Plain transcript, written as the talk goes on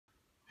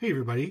Hey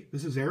everybody,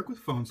 this is Eric with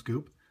Phone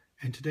Scoop,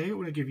 and today I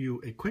want to give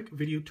you a quick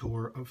video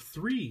tour of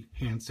 3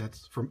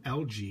 handsets from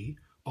LG,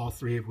 all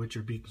 3 of which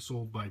are being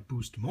sold by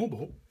Boost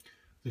Mobile: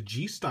 the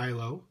G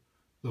Stylo,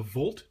 the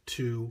Volt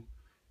 2,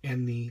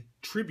 and the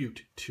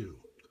Tribute 2.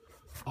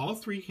 All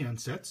 3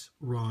 handsets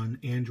run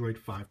Android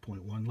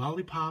 5.1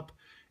 Lollipop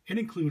and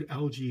include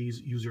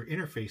LG's user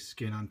interface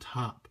skin on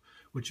top,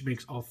 which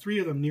makes all 3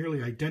 of them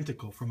nearly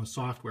identical from a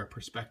software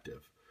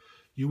perspective.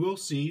 You will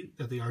see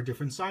that they are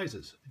different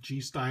sizes. The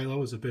G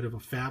Stylo is a bit of a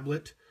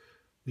phablet,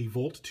 the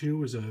Volt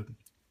 2 is a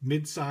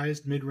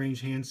mid-sized,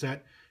 mid-range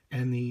handset,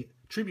 and the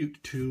Tribute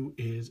 2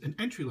 is an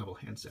entry-level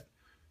handset.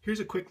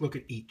 Here's a quick look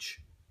at each.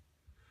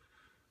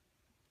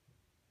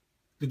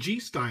 The G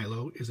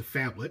Stylo is a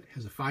phablet,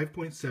 has a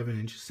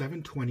 5.7-inch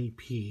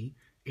 720p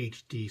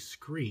HD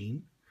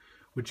screen,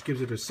 which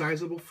gives it a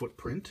sizable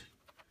footprint.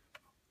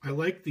 I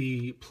like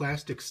the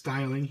plastic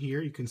styling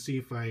here. You can see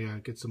if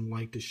I get some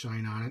light to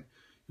shine on it.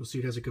 You'll see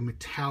it has like a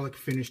metallic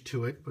finish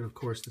to it, but of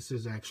course this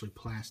is actually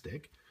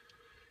plastic.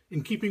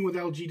 In keeping with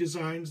LG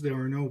designs, there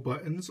are no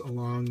buttons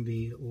along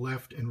the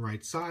left and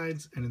right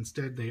sides, and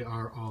instead they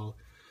are all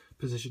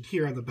positioned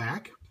here on the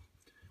back.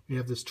 We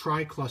have this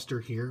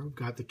tri-cluster here. We've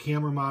got the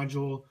camera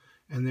module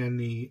and then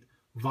the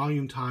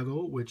volume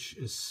toggle, which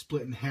is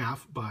split in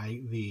half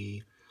by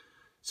the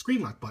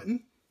screen lock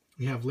button.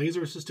 We have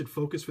laser assisted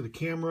focus for the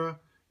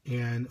camera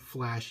and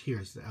flash.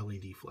 Here's the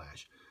LED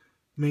flash.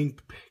 Main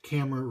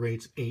camera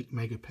rates 8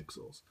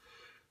 megapixels.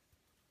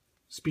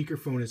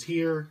 Speakerphone is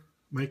here,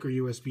 micro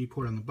USB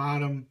port on the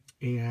bottom,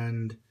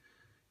 and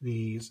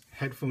the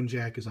headphone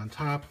jack is on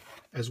top,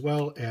 as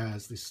well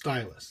as the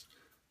stylus.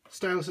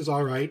 Stylus is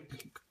all right.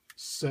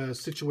 It's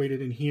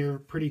situated in here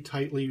pretty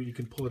tightly. You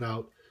can pull it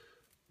out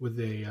with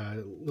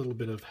a little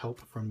bit of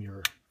help from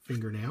your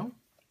fingernail.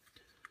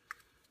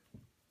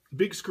 The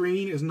big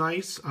screen is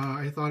nice.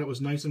 I thought it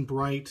was nice and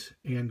bright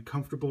and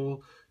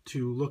comfortable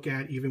to look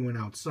at even when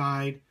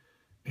outside.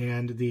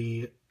 And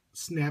the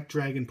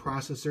Snapdragon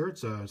processor,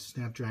 it's a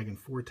Snapdragon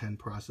 410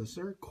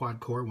 processor, quad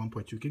core,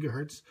 1.2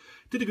 gigahertz,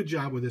 did a good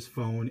job with this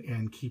phone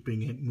and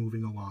keeping it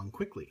moving along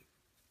quickly.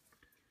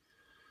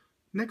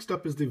 Next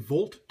up is the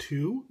Volt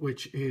 2,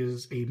 which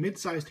is a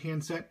mid-sized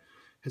handset,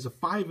 has a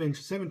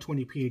 5-inch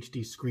 720p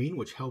HD screen,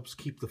 which helps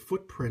keep the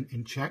footprint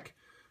in check.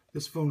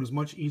 This phone is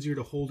much easier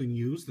to hold and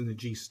use than the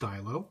G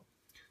Stylo.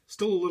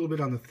 Still a little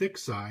bit on the thick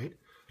side.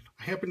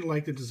 I happen to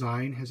like the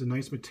design. It has a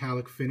nice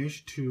metallic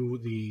finish to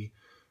the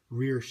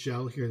rear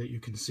shell here that you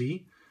can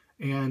see.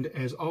 And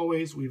as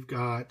always, we've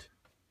got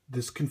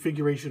this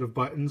configuration of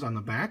buttons on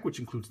the back, which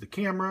includes the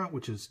camera,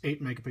 which is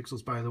 8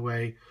 megapixels by the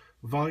way,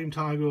 volume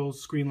toggle,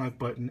 screen lock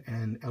button,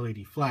 and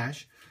LED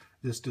flash.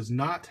 This does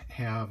not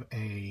have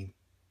a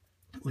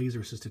laser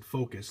assisted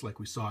focus like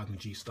we saw in the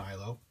G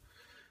Stylo.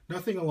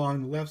 Nothing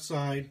along the left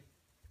side.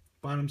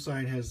 Bottom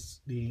side has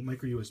the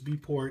micro USB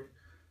port.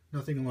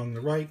 Nothing along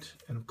the right,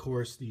 and of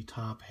course the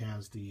top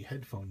has the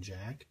headphone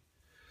jack.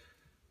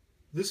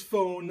 This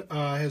phone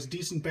has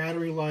decent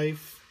battery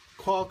life,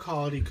 call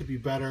quality could be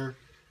better,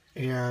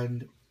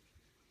 and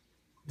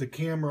the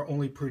camera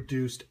only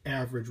produced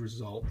average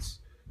results,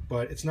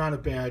 but it's not a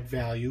bad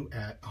value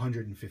at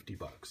 150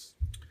 bucks.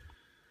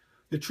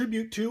 The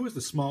Tribute 2 is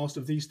the smallest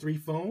of these 3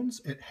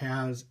 phones. It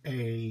has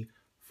a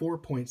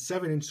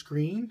 4.7-inch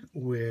screen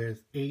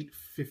with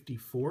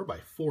 854 by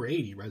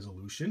 480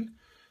 resolution.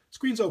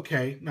 Screen's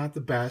okay, not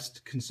the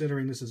best.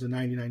 Considering this is a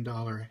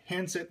 $99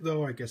 handset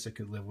though, I guess I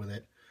could live with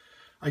it.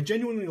 I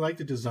genuinely like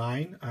the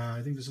design.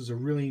 I think this is a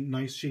really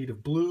nice shade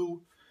of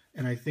blue,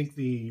 and I think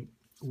the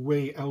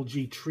way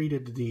LG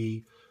treated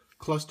the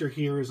cluster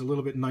here is a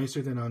little bit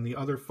nicer than on the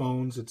other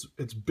phones.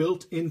 It's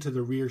built into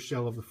the rear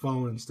shell of the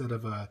phone instead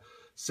of a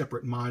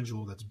separate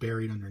module that's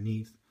buried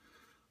underneath.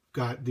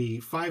 Got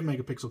the 5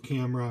 megapixel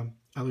camera,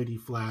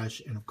 LED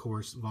flash, and of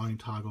course volume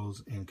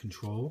toggles and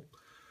control.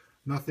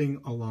 Nothing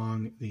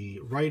along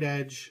the right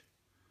edge,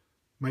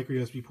 micro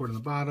USB port on the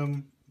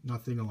bottom,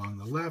 nothing along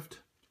the left,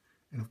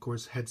 and of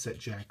course headset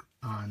jack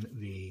on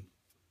the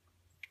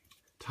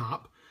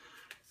top.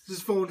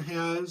 This phone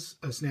has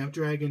a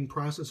Snapdragon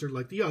processor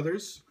like the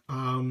others.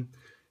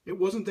 It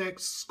wasn't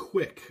that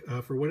quick.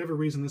 For whatever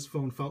reason, this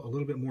phone felt a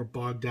little bit more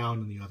bogged down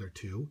than the other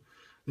 2.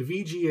 The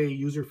VGA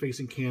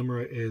user-facing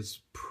camera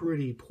is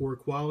pretty poor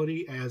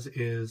quality, as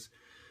is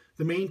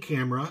the main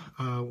camera,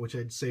 which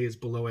I'd say is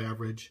below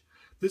average.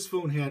 This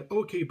phone had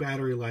okay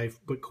battery life,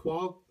 but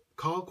call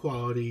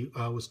quality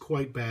was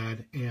quite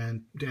bad,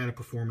 and data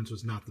performance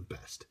was not the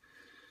best.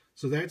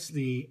 So that's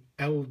the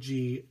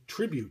LG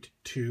Tribute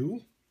 2,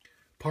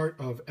 part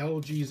of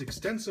LG's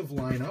extensive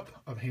lineup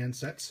of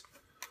handsets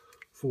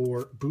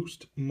for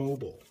Boost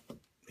Mobile.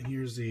 And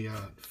here's the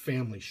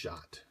family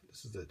shot.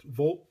 This is the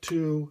Volt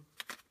 2,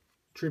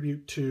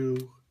 Tribute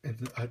 2,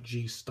 and a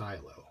G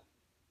Stylo.